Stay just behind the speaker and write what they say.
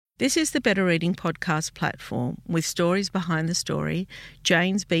This is the Better Reading podcast platform with stories behind the story,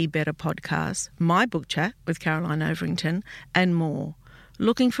 Jane's Be Better podcast, my book chat with Caroline Overington, and more.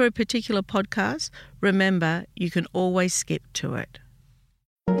 Looking for a particular podcast? Remember, you can always skip to it.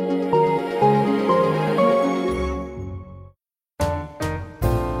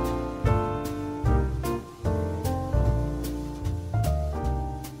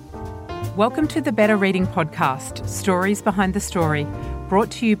 Welcome to the Better Reading podcast, Stories Behind the Story,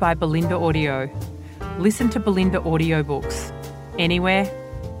 brought to you by Belinda Audio. Listen to Belinda audiobooks, anywhere,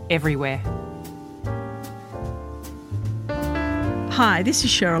 everywhere. Hi, this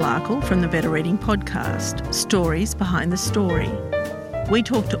is Cheryl Arkle from the Better Reading podcast, Stories Behind the Story. We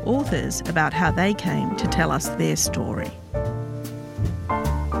talk to authors about how they came to tell us their story.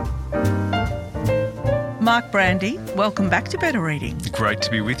 Mark Brandi, welcome back to Better Reading. Great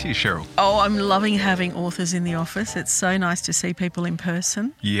to be with you, Cheryl. Oh, I'm loving having authors in the office. It's so nice to see people in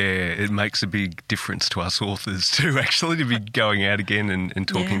person. Yeah, it makes a big difference to us authors too, actually, to be going out again and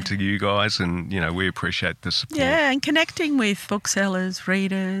talking to you guys. And, you know, we appreciate the support. Yeah, and connecting with booksellers,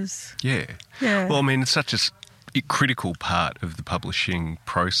 readers. Yeah. Well, I mean, it's such a critical part of the publishing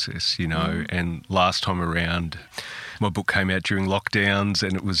process, you know, and last time around my book came out during lockdowns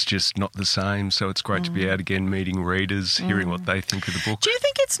and it was just not the same. So it's great to be out again meeting readers, hearing what they think of the book. Do you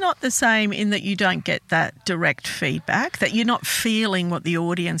think it's not the same in that you don't get that direct feedback, that you're not feeling what the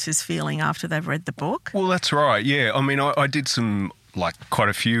audience is feeling after they've read the book? Well, that's right, yeah. I mean, I did some, quite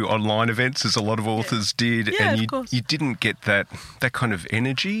a few online events, as a lot of authors did, Yeah, and of course. you didn't get that kind of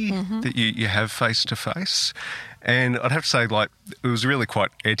energy that you have face to face. And I'd have to say, it was really quite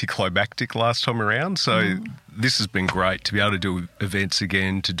anticlimactic last time around. So this has been great to be able to do events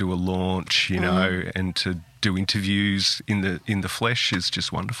again, to do a launch, you know, and to do interviews in the flesh is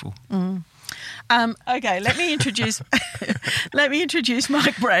just wonderful. Okay, let me introduce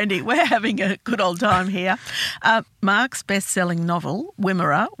Mark Brandi. We're having a good old time here. Mark's best-selling novel,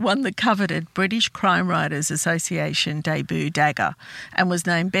 Wimmera, won the coveted British Crime Writers Association debut Dagger and was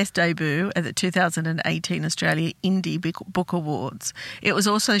named Best Debut at the 2018 Australia Indie Book Awards. It was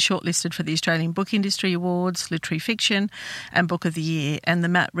also shortlisted for the Australian Book Industry Awards, Literary Fiction and Book of the Year, and the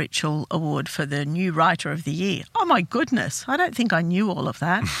Matt Ritchell Award for the New Writer of the Year. Oh my goodness, I don't think I knew all of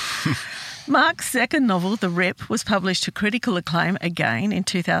that. Mark's second novel, The Rip, was published to critical acclaim again in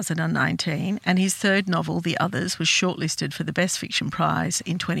 2019, and his third novel, The Others, was shortlisted for the Best Fiction Prize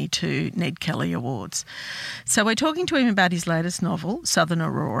in 22 Ned Kelly Awards. So we're talking to him about his latest novel, Southern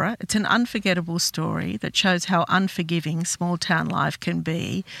Aurora. It's an unforgettable story that shows how unforgiving small-town life can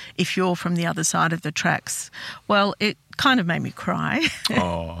be if you're from the other side of the tracks. Well, it kind of made me cry.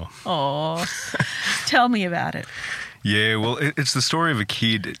 Oh. Tell me about it. Yeah, well, it's the story of a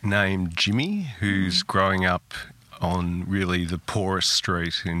kid named Jimmy who's growing up on really the poorest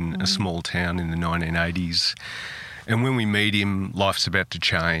street in a small town in the 1980s. And when we meet him, life's about to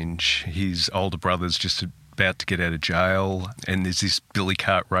change. His older brother's just about to get out of jail, and there's this billy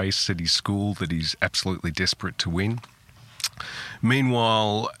cart race at his school that he's absolutely desperate to win.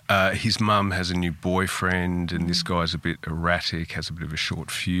 Meanwhile, his mum has a new boyfriend, and this guy's a bit erratic, has a bit of a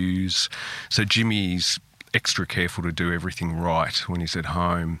short fuse. So Jimmy's extra careful to do everything right when he's at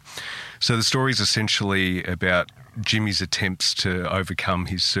home. So the story is essentially about Jimmy's attempts to overcome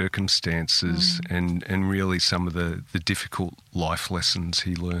his circumstances and really some of the difficult life lessons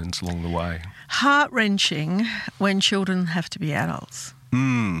he learns along the way. Heart-wrenching when children have to be adults.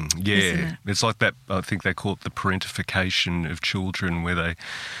 Yeah. It's like that, I think they call it the parentification of children, where they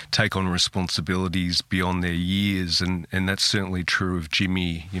take on responsibilities beyond their years, and that's certainly true of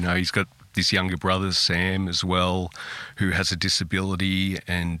Jimmy. You know, he's got this younger brother, Sam, as well, who has a disability,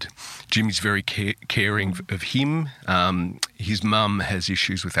 and Jimmy's very caring of him. His mum has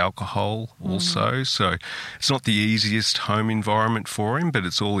issues with alcohol also, so it's not the easiest home environment for him, but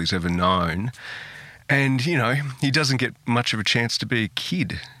it's all he's ever known. And, you know, he doesn't get much of a chance to be a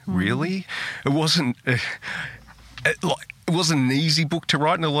kid, really. It wasn't an easy book to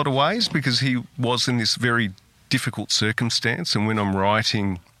write in a lot of ways, because he was in this very difficult circumstance, and when I'm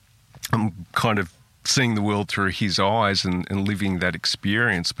writing, I'm kind of seeing the world through his eyes and living that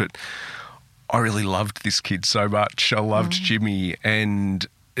experience. But I really loved this kid so much. I loved Jimmy, and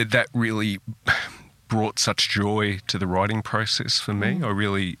that really brought such joy to the writing process for me. I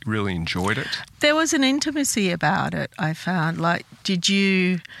really, really enjoyed it. There was an intimacy about it, I found. Did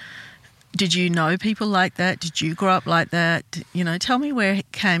you know people like that? Did you grow up like that? You know, tell me where it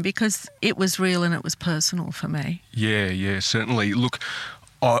came, because it was real and it was personal for me. Yeah, certainly. Look,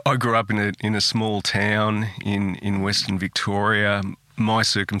 I grew up in a small town in Western Victoria. My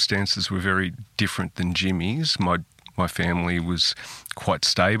circumstances were very different than Jimmy's. My my family was quite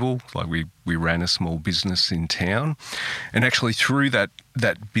stable. Like we ran a small business in town. And actually through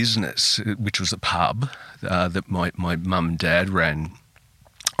that business, which was a pub that my mum and dad ran,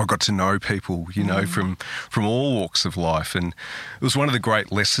 I got to know people, from all walks of life. And it was one of the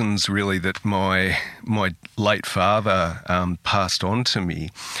great lessons, really, that my late father passed on to me.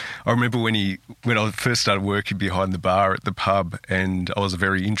 I remember when I first started working behind the bar at the pub, and I was a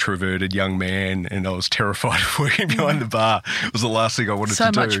very introverted young man, and I was terrified of working behind the bar. It was the last thing I wanted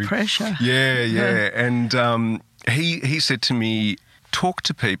to do. So much pressure. Yeah. And he said to me, talk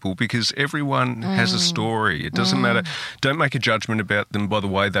to people, because everyone has a story. It doesn't matter. Don't make a judgment about them by the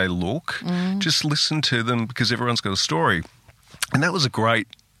way they look. Just listen to them, because everyone's got a story. And that was a great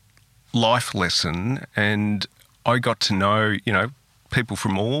life lesson. And I got to know, people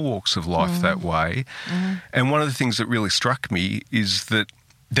from all walks of life that way. And one of the things that really struck me is that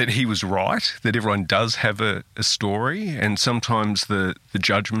he was right, that everyone does have a story, and sometimes the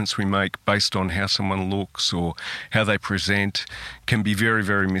judgments we make based on how someone looks or how they present can be very,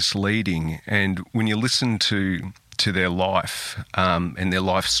 very misleading. And when you listen to their life and their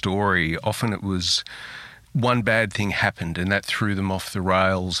life story, often it was one bad thing happened and that threw them off the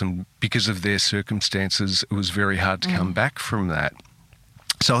rails, and because of their circumstances, it was very hard to come back from that.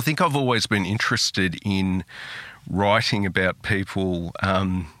 So I think I've always been interested in writing about people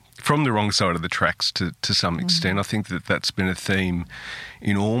from the wrong side of the tracks to some extent. I think that's been a theme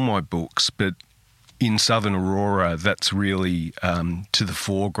in all my books, but in Southern Aurora, that's really to the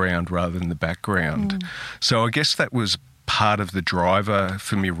foreground rather than the background. So I guess that was part of the driver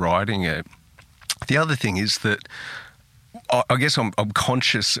for me writing it. The other thing is that I guess I'm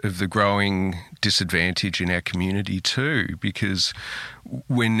conscious of the growing disadvantage in our community too, because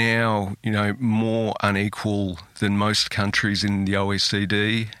we're now, more unequal than most countries in the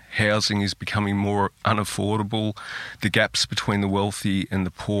OECD. Housing is becoming more unaffordable. The gaps between the wealthy and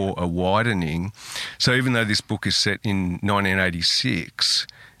the poor are widening. So even though this book is set in 1986,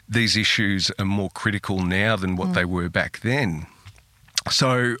 these issues are more critical now than what they were back then.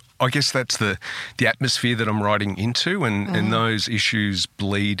 So I guess that's the atmosphere that I'm writing into, and those issues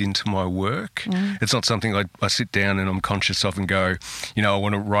bleed into my work. It's not something I sit down and I'm conscious of and go, I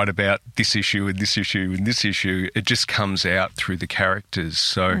want to write about this issue and this issue and this issue. It just comes out through the characters.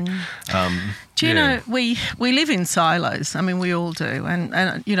 So, do you know, we live in silos. I mean, we all do. And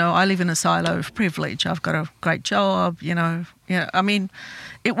I live in a silo of privilege. I've got a great job, I mean,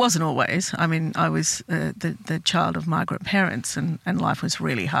 it wasn't always. I mean, I was the child of migrant parents, and life was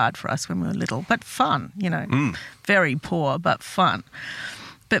really hard for us when we were little, but fun, very poor, but fun.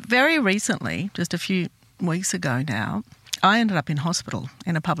 But very recently, just a few weeks ago now, I ended up in hospital,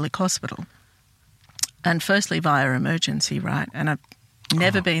 in a public hospital. And firstly via emergency, right? And I've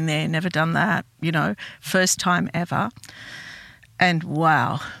never been there, never done that, first time ever. And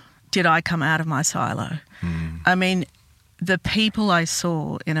wow, did I come out of my silo. I mean, the people I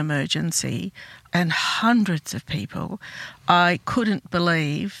saw in emergency, and hundreds of people, I couldn't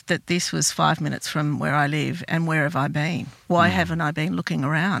believe that this was 5 minutes from where I live, and where have I been? Why haven't I been looking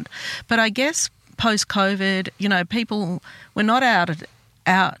around? But I guess post-COVID, people were not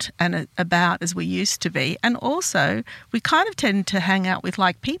out and about as we used to be, and also we kind of tend to hang out with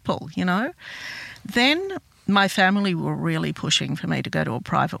like people, Then my family were really pushing for me to go to a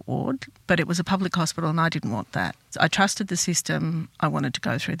private ward, but it was a public hospital and I didn't want that. I trusted the system. I wanted to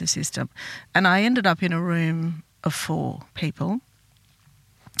go through the system. And I ended up in a room of 4 people.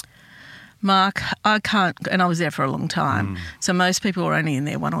 Mark, I can't, and I was there for a long time. So most people were only in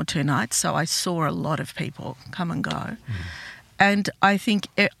there 1 or 2 nights. So I saw a lot of people come and go. And I think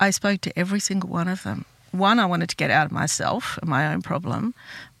I spoke to every single one of them. 1, I wanted to get out of myself and my own problem.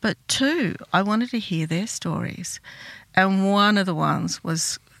 But 2, I wanted to hear their stories. And one of the ones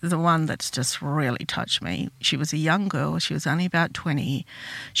was the one that's just really touched me. She was a young girl. She was only about 20.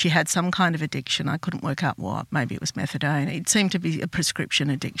 She had some kind of addiction. I couldn't work out what. Maybe it was methadone. It seemed to be a prescription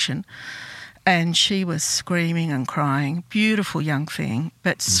addiction. And she was screaming and crying. Beautiful young thing,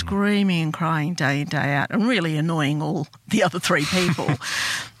 but screaming and crying day in, day out, and really annoying all the other 3 people.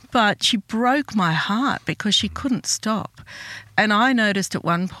 But she broke my heart because she couldn't stop. And I noticed at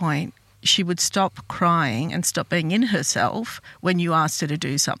one point she would stop crying and stop being in herself when you asked her to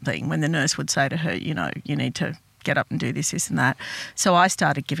do something, when the nurse would say to her, you need to get up and do this, this and that. So I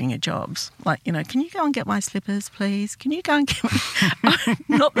started giving her jobs. Like, can you go and get my slippers, please? Can you go and get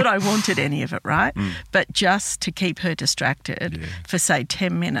Not that I wanted any of it, right? But just to keep her distracted for, say,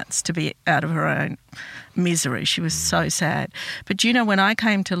 10 minutes to be out of her own misery. She was so sad. But when I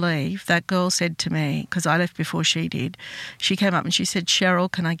came to leave, that girl said to me, because I left before she did, she came up and she said,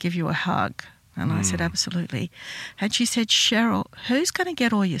 Cheryl, can I give you a hug? And I said, absolutely. And she said, Cheryl, who's going to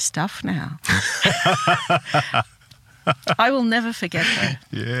get all your stuff now? I will never forget her.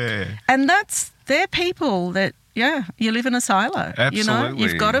 Yeah. And they're people that, you live in a silo. Absolutely. You know,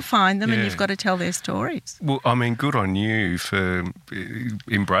 you've got to find them and Yeah. you've got to tell their stories. Well, I mean, good on you for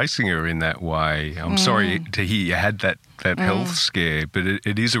embracing her in that way. I'm sorry to hear you had that health scare, but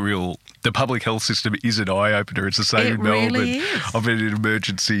it is the public health system is an eye-opener. It's the same in Melbourne. Really is. I've been in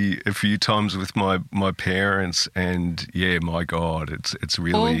emergency a few times with my parents, and my God, it's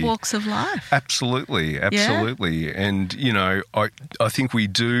really... All walks of life. Absolutely. And, I think we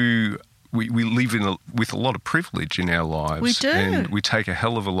do... We live with a lot of privilege in our lives. We do. And we take a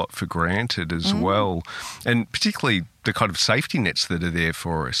hell of a lot for granted as well. And particularly the kind of safety nets that are there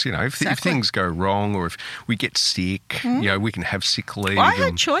for us. If things go wrong or if we get sick, we can have sick leave. I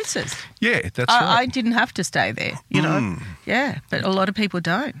had choices. Yeah, that's right. I didn't have to stay there, Yeah, but a lot of people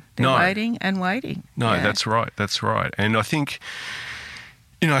don't. They're waiting and waiting. No, that's right. And I think...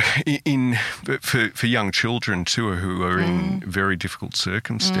 for young children too who are in very difficult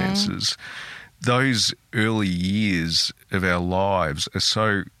circumstances, those early years of our lives are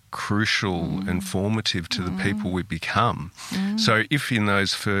so crucial and formative to the people we become. So if in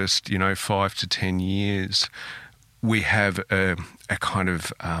those first, 5 to 10 years, we have a kind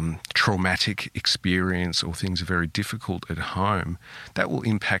of traumatic experience or things are very difficult at home, that will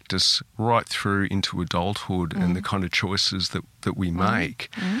impact us right through into adulthood and the kind of choices that we make.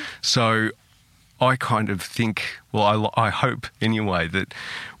 So I kind of think, I hope anyway, that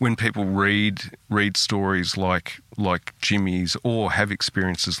when people read stories like Jimmy's or have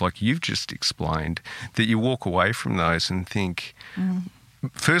experiences like you've just explained, that you walk away from those and think...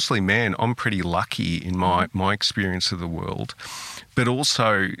 Firstly, man, I'm pretty lucky in my experience of the world, but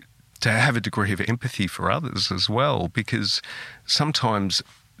also to have a degree of empathy for others as well, because sometimes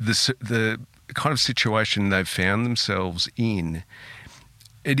the kind of situation they've found themselves in,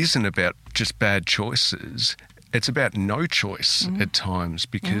 it isn't about just bad choices. It's about no choice at times,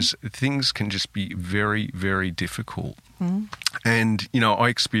 because things can just be very, very difficult. And, I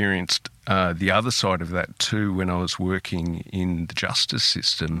experienced the other side of that too when I was working in the justice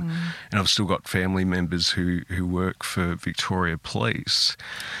system, and I've still got family members who work for Victoria Police.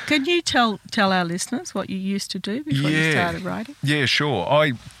 Can you tell our listeners what you used to do before you started writing? Yeah, sure.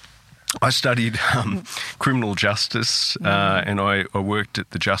 I studied criminal justice and I worked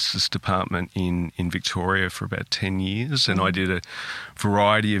at the Justice Department in Victoria for about 10 years, and I did a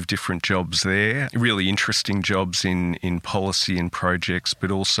variety of different jobs there, really interesting jobs in policy and projects,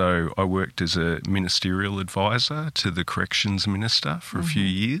 but also I worked as a ministerial advisor to the Corrections Minister for a few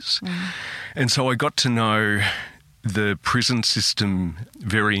years. And so I got to know the prison system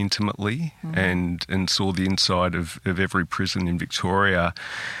very intimately and saw the inside of every prison in Victoria.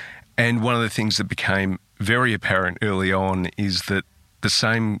 And one of the things that became very apparent early on is that the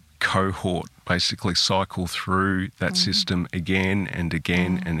same cohort basically cycle through that system again and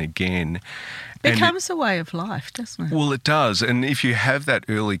again and again. Becomes a way of life, doesn't it? Well, it does. And if you have that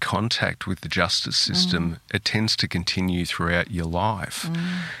early contact with the justice system, it tends to continue throughout your life.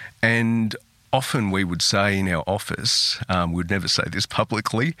 And often we would say in our office, we'd never say this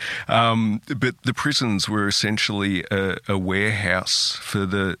publicly, but the prisons were essentially a warehouse for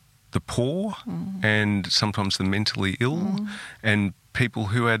the poor and sometimes the mentally ill and people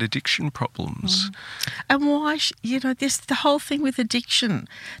who had addiction problems. And why, the whole thing with addiction,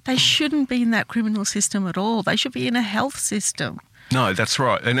 they shouldn't be in that criminal system at all. They should be in a health system. No, that's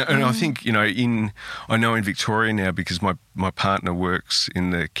right. And I think, I know in Victoria now, because my partner works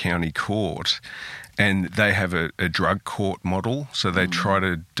in the county court, and they have a drug court model, so they try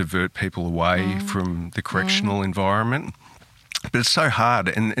to divert people away from the correctional environment. But it's so hard,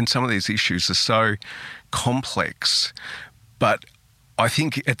 and some of these issues are so complex. But I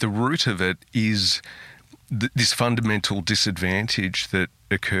think at the root of it is this fundamental disadvantage that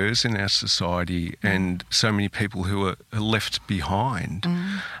occurs in our society and so many people who are left behind.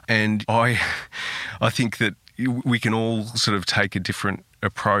 And I think that we can all sort of take a different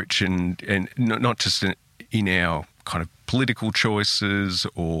approach and not just in our kind of political choices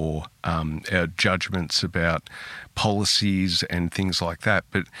or our judgments about policies and things like that,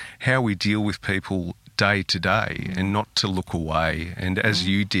 but how we deal with people day to day and not to look away. And as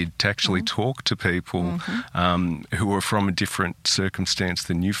you did, to actually talk to people who are from a different circumstance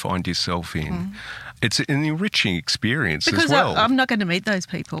than you find yourself in. It's an enriching experience because as well. I'm not going to meet those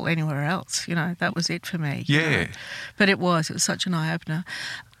people anywhere else. That was it for me. Yeah. But it was such an eye-opener.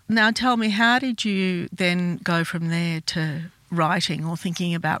 Now tell me, how did you then go from there to writing or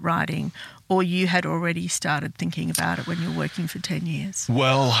thinking about writing or you had already started thinking about it when you were working for 10 years?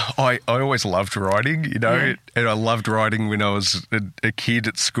 Well, I always loved writing, and I loved writing when I was a kid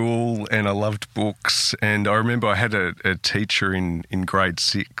at school, and I loved books. And I remember I had a teacher in grade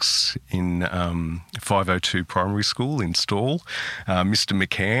 6 in 502 Primary School in Stawell, Mr.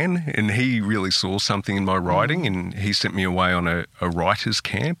 McCann, and he really saw something in my writing, and he sent me away on a writer's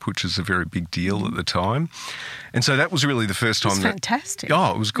camp, which is a very big deal at the time. And so that was really the first time. It's fantastic.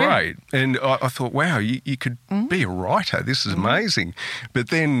 Oh, it was great. Yeah. And I thought, wow, you could be a writer. This is amazing. But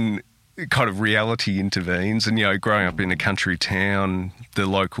then kind of reality intervenes, and, growing up in a country town, the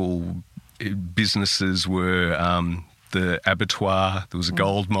local businesses were the abattoir, there was a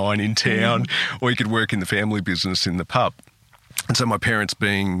gold mine in town, or you could work in the family business in the pub. And so my parents,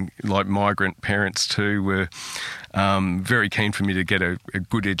 being like migrant parents too, were very keen for me to get a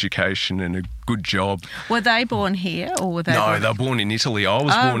good education and a good job. Were they born here, or were they? No, they were born in Italy. I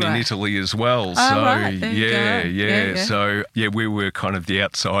was born in Italy as well. Oh, so right. There you go. Yeah. So we were kind of the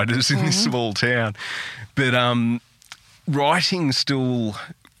outsiders in this small town. But writing still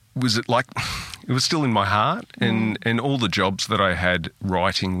was it was still in my heart, and all the jobs that I had,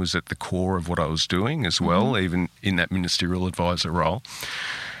 writing was at the core of what I was doing as well, even in that ministerial advisor role.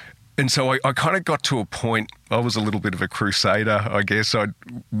 And so I kind of got to a point, I was a little bit of a crusader, I guess.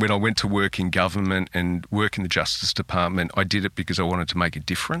 When I went to work in government and work in the Justice Department, I did it because I wanted to make a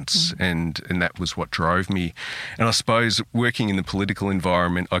difference, and that was what drove me. And I suppose working in the political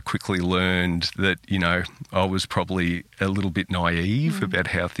environment, I quickly learned that, I was probably a little bit naive about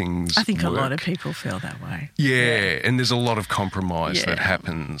how things I think work. a lot of people feel that way. Yeah, and there's a lot of compromise that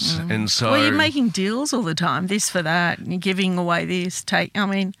happens. And so... Well, you're making deals all the time, this for that, and you're giving away this,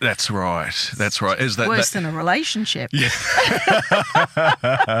 That's right. Is that worse than a relationship? Yeah.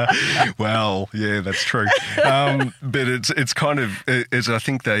 Well, yeah, that's true. But it's kind of, as I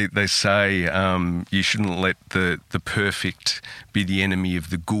think they say, you shouldn't let the perfect be the enemy of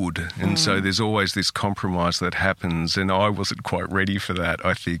the good. And so there's always this compromise that happens, and I wasn't quite ready for that,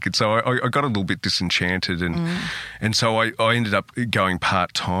 I think. And so I got a little bit disenchanted, and so I ended up going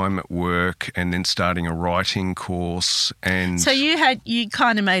part-time at work and then starting a writing course. And so you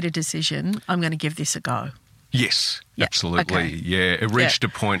kind of made a decision, I'm going to give this a go. Yes, Yeah, absolutely. okay. Yeah, it reached a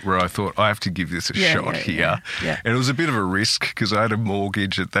point where I thought, I have to give this a shot here. Yeah. And it was a bit of a risk because I had a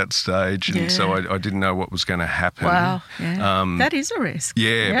mortgage at that stage, and so I didn't know what was going to happen. Wow, yeah. That is a risk.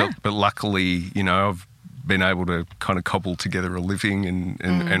 Yeah. But luckily, I've been able to kind of cobble together a living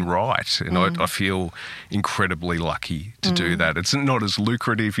and write. And I feel incredibly lucky to do that. It's not as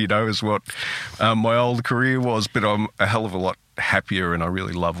lucrative, as what my old career was, but I'm a hell of a lot happier, and I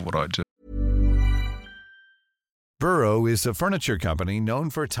really love what I do. Burrow is a furniture company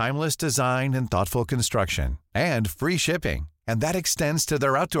known for timeless design and thoughtful construction, and free shipping, and that extends to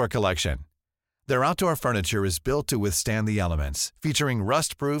their outdoor collection. Their outdoor furniture is built to withstand the elements, featuring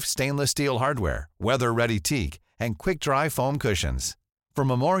rust-proof stainless steel hardware, weather-ready teak, and quick-dry foam cushions. For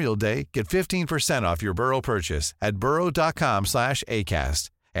Memorial Day, get 15% off your Burrow purchase at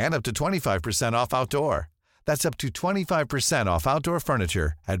burrow.com/ACAST, and up to 25% off outdoor. That's up to 25% off outdoor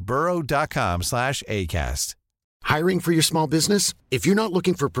furniture at burrow.com/ACAST. Hiring for your small business? If you're not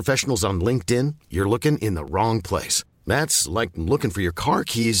looking for professionals on LinkedIn, you're looking in the wrong place. That's like looking for your car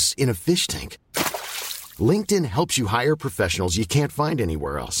keys in a fish tank. LinkedIn helps you hire professionals you can't find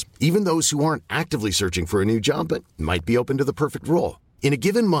anywhere else, even those who aren't actively searching for a new job but might be open to the perfect role. In a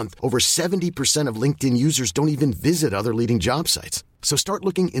given month, over 70% of LinkedIn users don't even visit other leading job sites. So start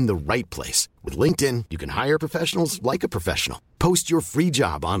looking in the right place. With LinkedIn, you can hire professionals like a professional. Post your free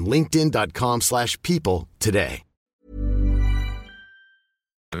job on linkedin.com/people today.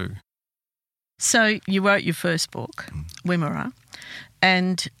 So you wrote your first book, Wimmera,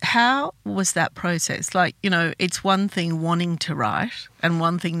 and how was that process? It's one thing wanting to write and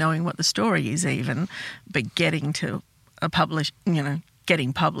one thing knowing what the story is even, but getting to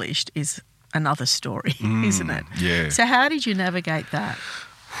getting published is another story, isn't it? Yeah. So how did you navigate that?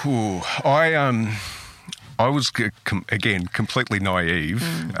 I was, again, completely naive,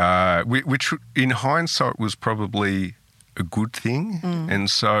 which in hindsight was probably a good thing. And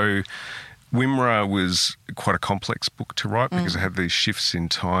so Wimmera was quite a complex book to write because it had these shifts in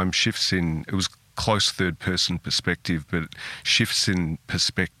time, it was close third-person perspective, but shifts in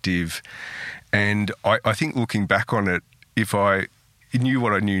perspective. And I think looking back on it, if I knew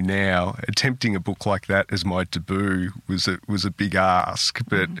what I knew now, attempting a book like that as my debut was a big ask.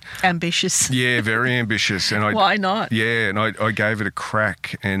 But ambitious. Yeah, very ambitious. And why not? Yeah, and I gave it a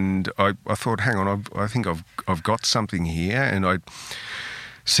crack, and I thought, hang on, I think I've got something here, and I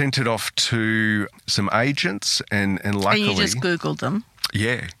sent it off to some agents, and luckily... And you just Googled them?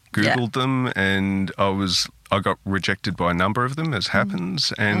 Yeah, Googled them, and I got rejected by a number of them, as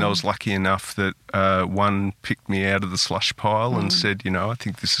happens, and I was lucky enough that one picked me out of the slush pile and said, I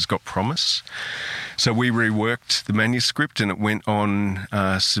think this has got promise. So we reworked the manuscript, and it went on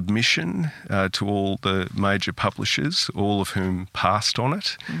submission to all the major publishers, all of whom passed on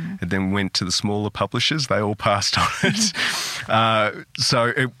it, and then went to the smaller publishers. They all passed on it.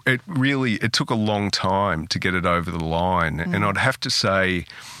 So it really took a long time to get it over the line, and I'd have to say,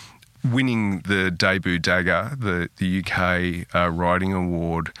 winning the debut dagger, the UK Writing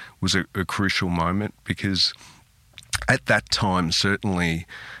Award, was a crucial moment, because at that time, certainly,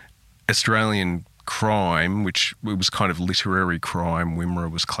 Australian crime, which was kind of literary crime,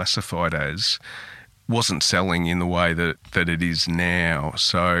 Wimmera was classified as, wasn't selling in the way that it is now.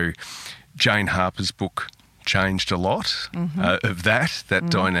 So Jane Harper's book changed a lot of that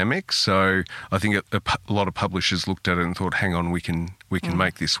dynamic. So I think a lot of publishers looked at it and thought, hang on, we can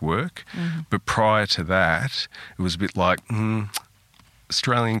make this work. But prior to that, it was a bit like,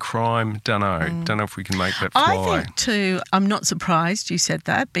 Australian crime, don't know if we can make that fly. I think too, I'm not surprised you said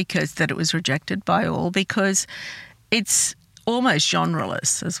that, because that it was rejected by all, because it's almost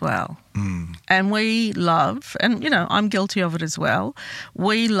genreless as well. And we love, and I'm guilty of it as well,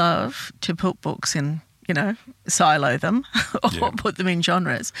 we love to put books in, silo them or put them in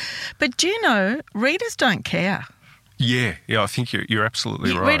genres. But do you know, readers don't care. Yeah, I think you're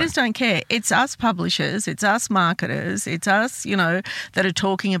absolutely right. Readers don't care. It's us publishers, it's us marketers, it's us, that are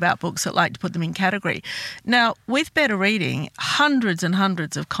talking about books that like to put them in category. Now, with Better Reading, hundreds and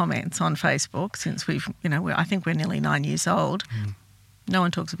hundreds of comments on Facebook since I think we're nearly 9 years old. No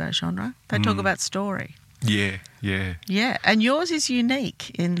one talks about genre. They talk about story. Yeah. Yeah, and yours is unique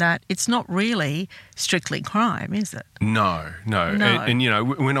in that it's not really strictly crime, is it? No.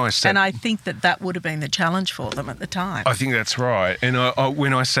 And when I sat... And I think that would have been the challenge for them at the time. I think that's right. And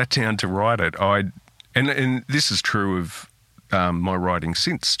when I sat down to write it, and this is true of my writing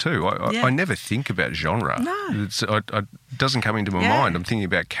since too, I never think about genre. No. It doesn't come into my mind. I'm thinking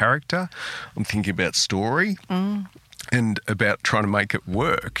about character, I'm thinking about story, and about trying to make it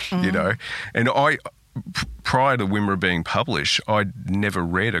work, And prior to Wimmera being published, I'd never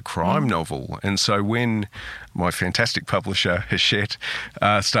read a crime novel. And so when my fantastic publisher, Hachette,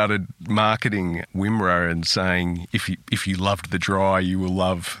 started marketing Wimmera and saying, if you loved The Dry, you will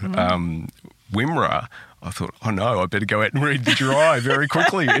love Wimmera, I thought, oh no, I better go out and read The Dry very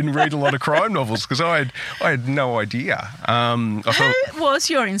quickly and read a lot of crime novels, because I had no idea. Who was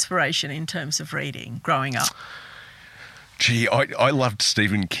your inspiration in terms of reading growing up? Gee, I loved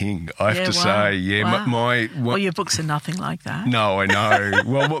Stephen King, I have to say. Yeah, wow. Well, your books are nothing like that. No, I know.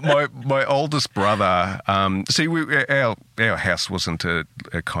 Well, my oldest brother, our house wasn't a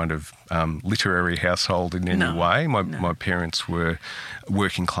kind of literary household in any way. My parents were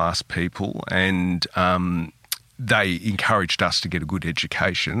working class people, and they encouraged us to get a good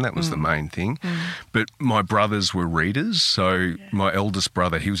education. That was the main thing. But my brothers were readers. So my eldest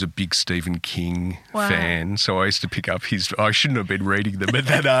brother, he was a big Stephen King fan. So I used to pick up I shouldn't have been reading them at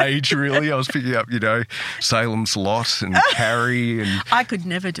that age, really. I was picking up, Salem's Lot and Carrie. And I could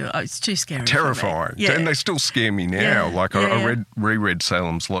never do it. It's too scary. Terrifying. Yeah. And they still scare me now. I reread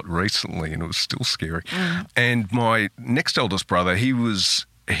Salem's Lot recently, and it was still scary. And my next eldest brother, he was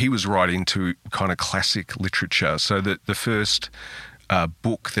right into kind of classic literature. So the first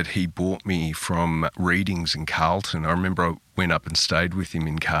book that he bought me from readings in Carlton, I remember I went up and stayed with him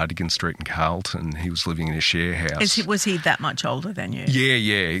in Cardigan Street in Carlton. He was living in a share house. Was he that much older than you?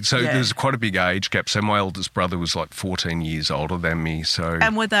 Yeah. So there's quite a big age gap. So my eldest brother was like 14 years older than me. So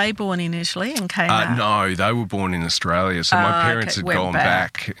And were they born in Italy and came out? No, they were born in Australia. So my parents had gone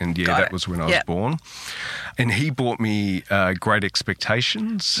back, and that was when I was born. And he bought me Great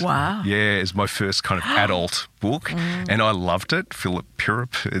Expectations. Wow. Yeah, as my first kind of adult book. And I loved it. Philip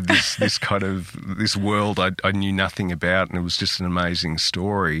Pirrip, this world I knew nothing about, and it was just an amazing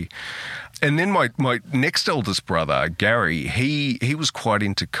story. And then my next eldest brother, Gary, he was quite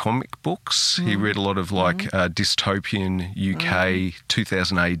into comic books. He read a lot of dystopian UK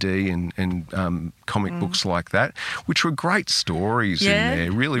 2000 AD and comic books like that, which were great stories in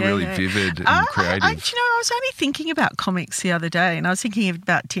there, really vivid and creative. I was only thinking about comics the other day, and I was thinking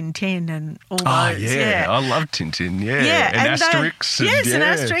about Tintin and all those. Yeah, I love Tintin, and Asterix. And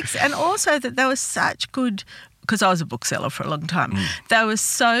Asterix, and also that they were such good, because I was a bookseller for a long time, they were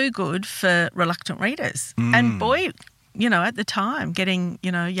so good for reluctant readers. And boy, at the time, getting,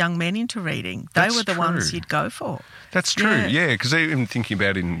 young men into reading. They That's were the true. ones you'd go for. That's true, because even thinking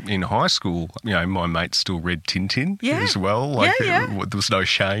about in high school, my mates still read Tintin as well. There was no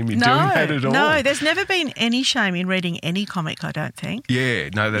shame in doing that at all. No, there's never been any shame in reading any comic, I don't think. Yeah,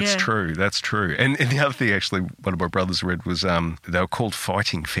 no, that's true. That's true. And the other thing, actually, one of my brothers read was they were called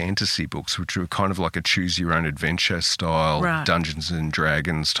fighting fantasy books, which were kind of like a choose-your-own-adventure style Dungeons and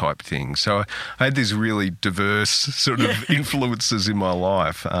Dragons type thing. So I had these really diverse sort of influences in my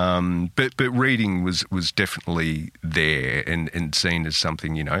life. But reading was definitely there and seen as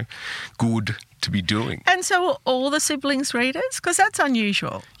something, good to be doing. And so were all the siblings readers? Because that's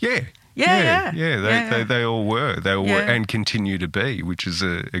unusual. Yeah. They all were. They all were and continue to be, which is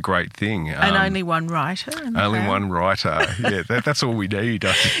a great thing. And only one writer? One writer. Yeah, that's all we need,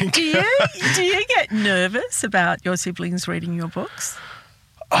 I think. Do you get nervous about your siblings reading your books?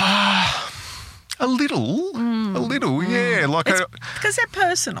 A little, yeah. Because they're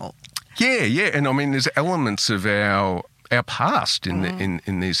personal. Yeah, and I mean, there's elements of our past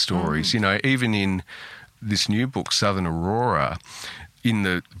in these stories. Even in this new book, Southern Aurora, in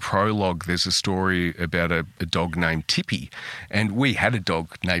the prologue, there's a story about a dog named Tippy, and we had a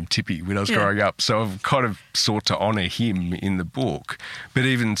dog named Tippy when I was growing up, so I've kind of sought to honour him in the book. But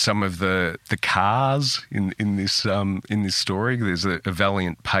even some of the cars in this story, there's a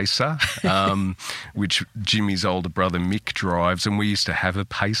Valiant Pacer, which Jimmy's older brother Mick drives, and we used to have a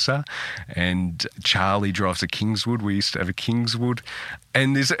Pacer, and Charlie drives a Kingswood. We used to have a Kingswood,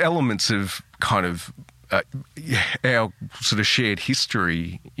 and there's elements of kind of our sort of shared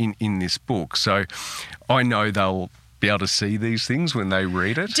history in this book. So I know they'll be able to see these things when they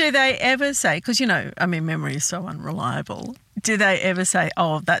read it. Do they ever say, because, memory is so unreliable, do they ever say,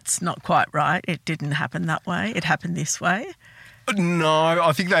 oh, that's not quite right, it didn't happen that way, it happened this way? No,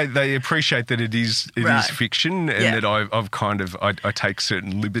 I think they appreciate that it is fiction and that I've kind of, I take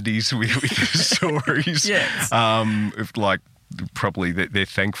certain liberties with the stories. Yes. Probably they're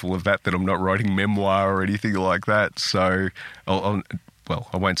thankful of that I'm not writing memoir or anything like that. So, I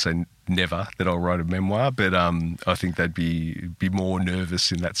won't say never that I'll write a memoir, but I think they'd be more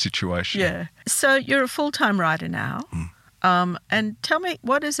nervous in that situation. Yeah. So you're a full-time writer now. And tell me,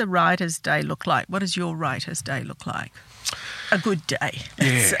 what does a writer's day look like? What does your writer's day look like? A good day.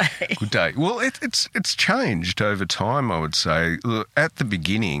 Yeah, good day. Well, it's changed over time, I would say. At the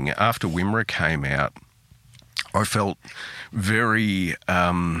beginning, after Wimmera came out, I felt I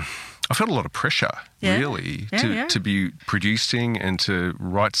felt a lot of pressure, really, to be producing and to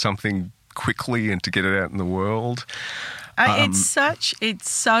write something quickly and to get it out in the world. It's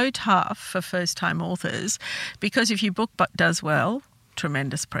so tough for first-time authors because if your book does well,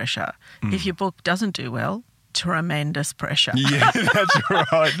 tremendous pressure. If your book doesn't do well, tremendous pressure. Yeah, that's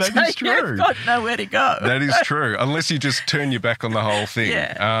right. That is true. You've got nowhere to go. That is true, unless you just turn your back on the whole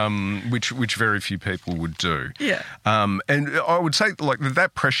thing, which very few people would do. Yeah. And I would say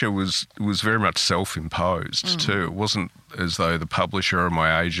that pressure was very much self-imposed too. It wasn't as though the publisher or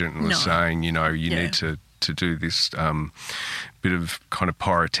my agent was saying, you need to do this bit of kind of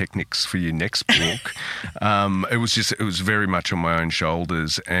pyrotechnics for your next book. It was very much on my own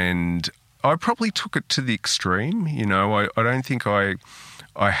shoulders, and I probably took it to the extreme. I don't think I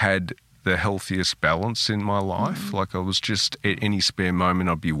had the healthiest balance in my life. I was just, at any spare moment,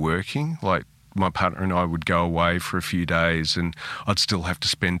 I'd be working. My partner and I would go away for a few days and I'd still have to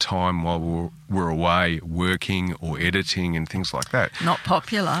spend time while we're away working or editing and things like that. Not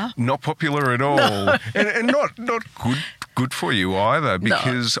popular. Not popular at all. No. and not good for you either,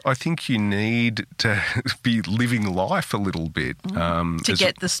 because I think you need to be living life a little bit. To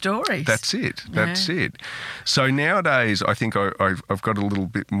get the stories. That's it. That's it. So nowadays I think I've got a little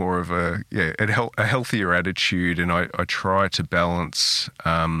bit more of a healthier attitude, and I try to balance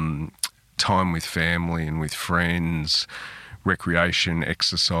time with family and with friends, recreation,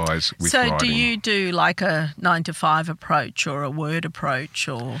 exercise with writing. So do you do like a 9 to 5 approach or a word approach,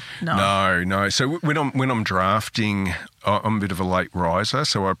 or no? No. So when I'm drafting, I'm a bit of a late riser,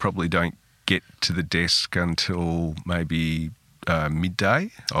 so I probably don't get to the desk until maybe midday.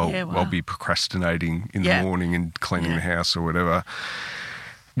 I'll be procrastinating in the morning and cleaning the house or whatever,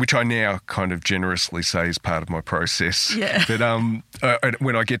 which I now kind of generously say is part of my process. Yeah. But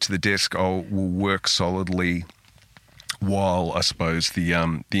when I get to the desk, will work solidly while I suppose the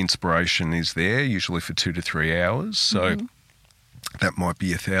inspiration is there, usually for 2 to 3 hours. So that might be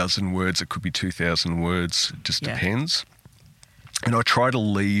 1,000 words. It could be 2,000 words. It just depends. And I try to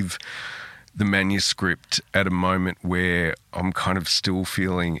leave the manuscript at a moment where I'm kind of still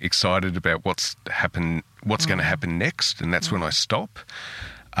feeling excited about what's going to happen next, and that's when I stop.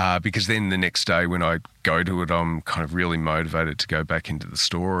 because then the next day when I go to it, I'm kind of really motivated to go back into the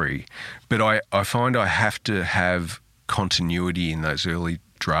story. But I find I have to have continuity in those early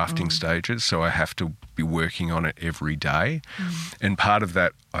drafting stages, so I have to be working on it every day. And part of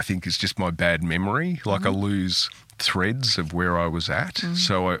that, I think, is just my bad memory. Like I lose threads of where I was at,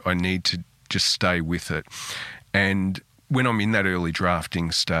 so I need to just stay with it. And when I'm in that early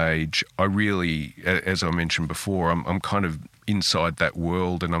drafting stage, I really, as I mentioned before, I'm kind of inside that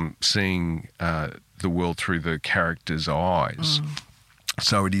world, and I'm seeing the world through the character's eyes.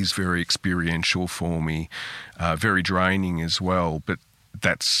 So it is very experiential for me, very draining as well, but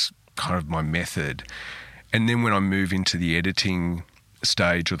that's kind of my method. And then when I move into the editing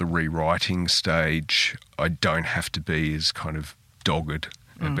stage or the rewriting stage, I don't have to be as kind of dogged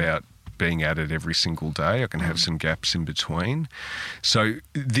about being at it every single day. I can have some gaps in between. So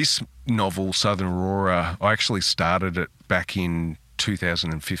this novel, Southern Aurora, I actually started it back in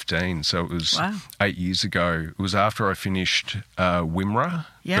 2015, so it was 8 years ago. It was after I finished Wimmera,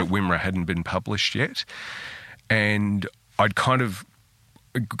 but Wimmera hadn't been published yet. And I'd kind of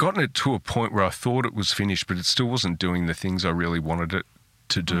gotten it to a point where I thought it was finished, but it still wasn't doing the things I really wanted it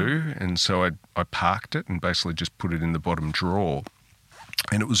to do. And so I parked it and basically just put it in the bottom drawer.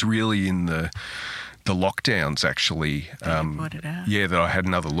 And it was really in the lockdowns, actually, that I had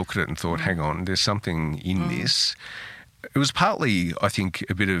another look at it and thought, hang on, there's something in this. It was partly, I think,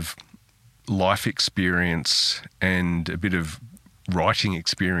 a bit of life experience and a bit of writing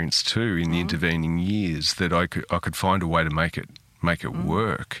experience too in the intervening years that I could find a way to make it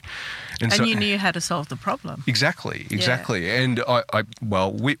work. And so, you knew how to solve the problem. Exactly. Yeah. And I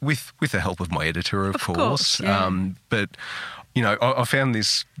with the help of my editor, of course. But you know, I found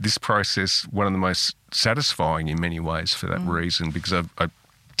this process one of the most satisfying in many ways for that reason, because I've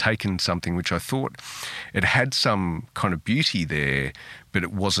taken something which I thought it had some kind of beauty there, but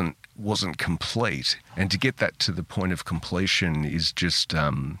it wasn't complete. And to get that to the point of completion is just,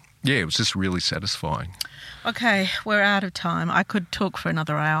 it was just really satisfying. Okay, we're out of time. I could talk for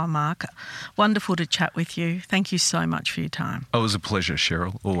another hour, Mark. Wonderful to chat with you. Thank you so much for your time. Oh, it was a pleasure,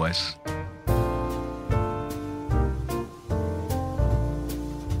 Cheryl, always.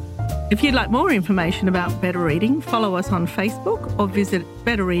 If you'd like more information about Better Reading, follow us on Facebook or visit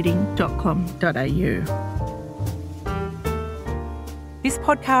betterreading.com.au. This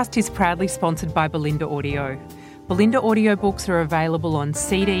podcast is proudly sponsored by Belinda Audio. Belinda audiobooks are available on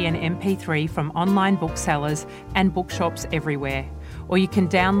CD and MP3 from online booksellers and bookshops everywhere, or you can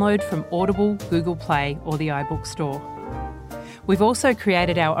download from Audible, Google Play or the iBook Store. We've also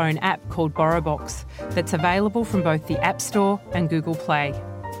created our own app called BorrowBox that's available from both the App Store and Google Play.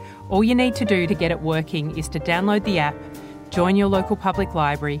 All you need to do to get it working is to download the app, join your local public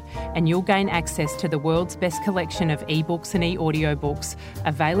library, and you'll gain access to the world's best collection of ebooks and e-audiobooks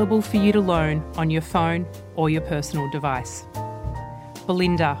available for you to loan on your phone or your personal device.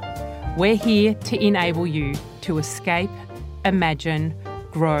 Belinda, we're here to enable you to escape, imagine,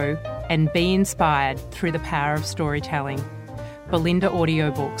 grow, and be inspired through the power of storytelling. Belinda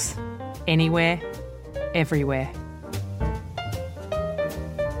Audiobooks. Anywhere, everywhere.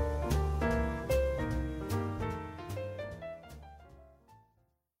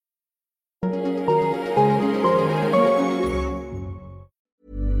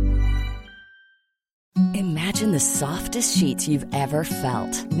 Imagine the softest sheets you've ever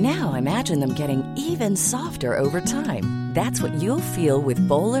felt. Now imagine them getting even softer over time. That's what you'll feel with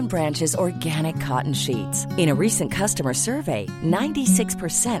Boll & Branch's organic cotton sheets. In a recent customer survey,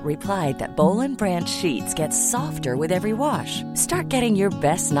 96% replied that Boll & Branch sheets get softer with every wash. Start getting your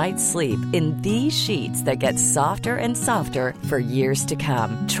best night's sleep in these sheets that get softer and softer for years to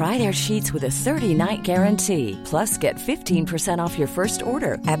come. Try their sheets with a 30-night guarantee. Plus, get 15% off your first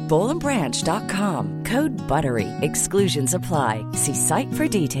order at bollandbranch.com. Code BUTTERY. Exclusions apply. See site for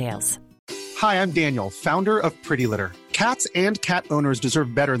details. Hi, I'm Daniel, founder of Pretty Litter. Cats and cat owners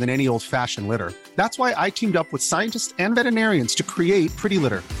deserve better than any old-fashioned litter. That's why I teamed up with scientists and veterinarians to create Pretty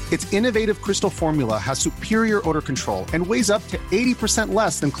Litter. Its innovative crystal formula has superior odor control and weighs up to 80%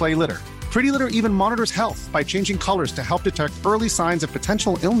 less than clay litter. Pretty Litter even monitors health by changing colors to help detect early signs of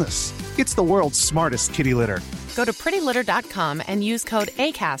potential illness. It's the world's smartest kitty litter. Go to prettylitter.com and use code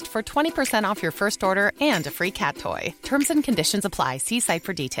ACAST for 20% off your first order and a free cat toy. Terms and conditions apply. See site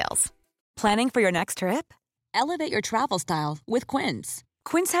for details. Planning for your next trip? Elevate your travel style with Quince.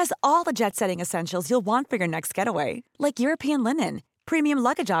 Quince has all the jet-setting essentials you'll want for your next getaway, like European linen, premium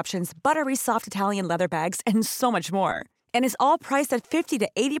luggage options, buttery soft Italian leather bags, and so much more. And is all priced at 50 to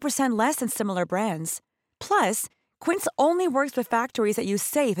 80% less than similar brands. Plus, Quince only works with factories that use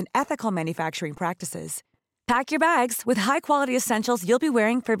safe and ethical manufacturing practices. Pack your bags with high-quality essentials you'll be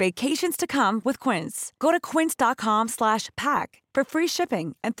wearing for vacations to come with Quince. Go to quince.com/pack for free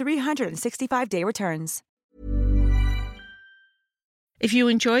shipping and 365-day returns. If you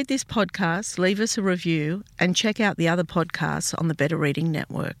enjoyed this podcast, leave us a review and check out the other podcasts on the Better Reading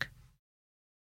Network.